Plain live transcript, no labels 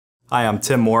Hi, I'm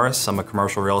Tim Morris. I'm a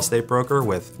commercial real estate broker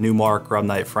with Newmark, Grubb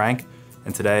Knight Frank,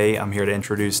 and today I'm here to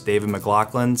introduce David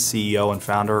McLaughlin, CEO and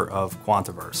founder of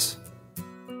Quantiverse.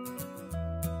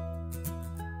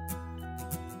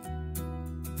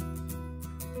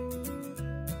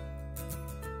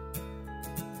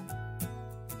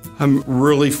 I'm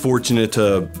really fortunate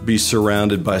to be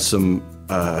surrounded by some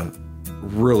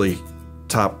really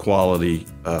top quality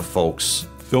folks.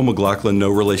 Phil McLaughlin, no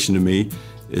relation to me,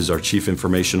 is our Chief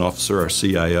Information Officer, our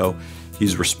CIO.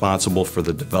 He's responsible for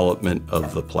the development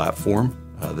of the platform,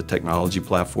 the technology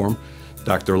platform.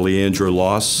 Dr. Leandro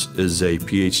Loss is a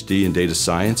PhD in data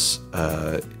science.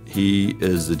 He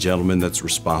is the gentleman that's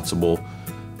responsible,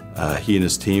 he and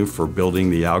his team, for building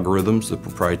the algorithms, the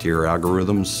proprietary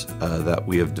algorithms that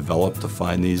we have developed to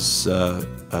find these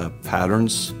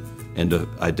patterns and to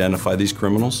identify these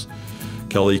criminals.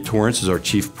 Kelly Torrance is our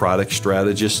Chief Product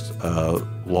Strategist,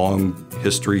 long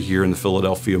history here in the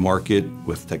Philadelphia market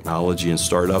with technology and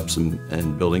startups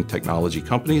and building technology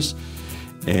companies.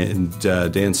 And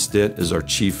Dan Stitt is our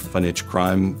Chief Financial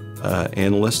Crime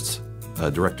Analyst,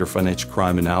 Director of Financial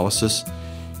Crime Analysis.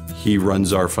 He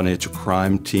runs our financial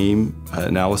crime team,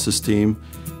 analysis team.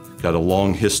 Got a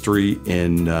long history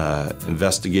in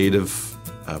investigative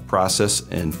process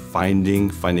and finding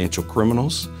financial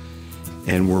criminals.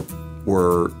 And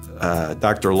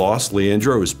Dr. Loss,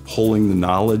 Leandro, is pulling the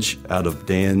knowledge out of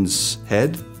Dan's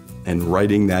head and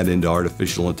writing that into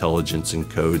artificial intelligence and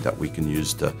code that we can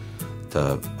use to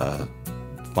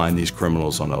find these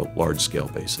criminals on a large-scale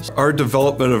basis. Our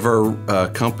development of our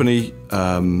company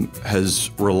has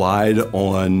relied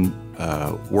on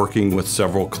working with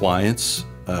several clients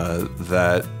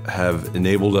that have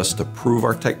enabled us to prove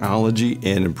our technology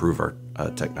and improve our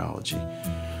technology.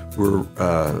 We're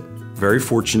very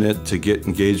fortunate to get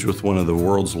engaged with one of the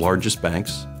world's largest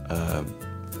banks.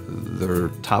 They're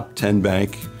top 10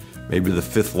 bank, maybe the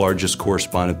 5th largest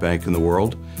correspondent bank in the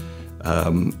world.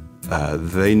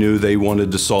 They knew they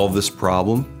wanted to solve this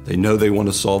problem. They know they want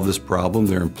to solve this problem.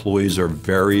 Their employees are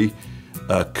very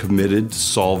committed to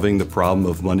solving the problem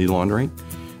of money laundering.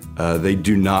 They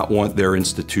do not want their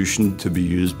institution to be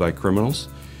used by criminals.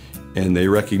 And they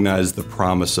recognize the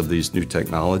promise of these new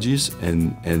technologies,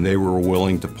 and they were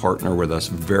willing to partner with us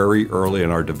very early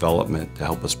in our development to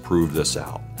help us prove this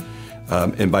out.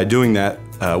 And by doing that,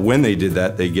 when they did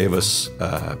that, they gave us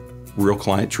real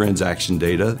client transaction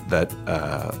data that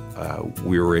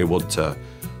we were able to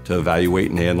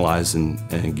evaluate and analyze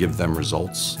and give them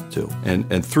results to.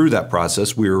 And through that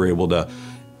process, we were able to,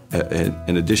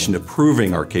 in addition to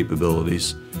proving our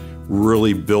capabilities,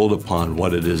 really build upon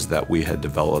what it is that we had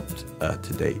developed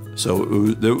to date. So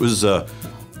it was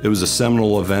a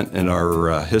seminal event in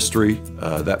our history,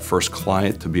 that first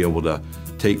client to be able to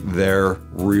take their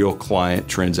real client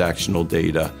transactional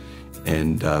data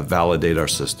and validate our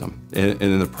system. And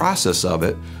in the process of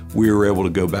it, we were able to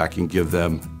go back and give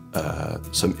them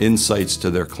some insights to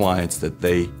their clients that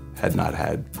they had not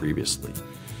had previously.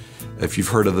 If you've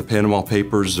heard of the Panama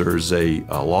Papers, there's a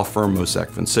law firm, Mossack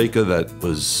Fonseca, that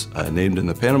was named in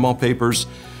the Panama Papers.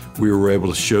 We were able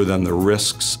to show them the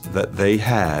risks that they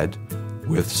had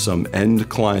with some end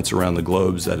clients around the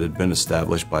globe that had been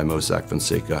established by Mossack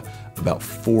Fonseca about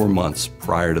 4 months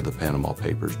prior to the Panama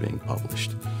Papers being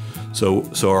published. So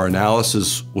our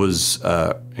analysis was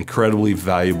incredibly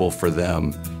valuable for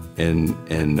them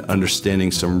in understanding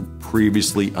some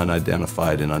previously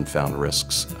unidentified and unfound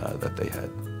risks that they had.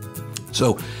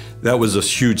 So that was a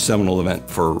huge seminal event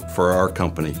for our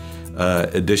company.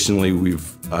 Additionally,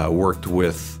 we've worked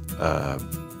with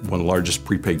one of the largest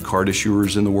prepaid card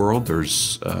issuers in the world.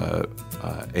 There's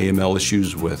AML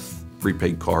issues with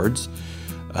prepaid cards,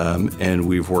 and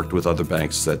we've worked with other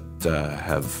banks that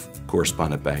have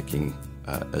correspondent banking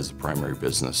as a primary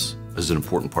business, as an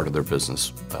important part of their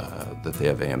business, that they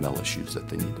have AML issues that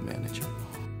they need to manage.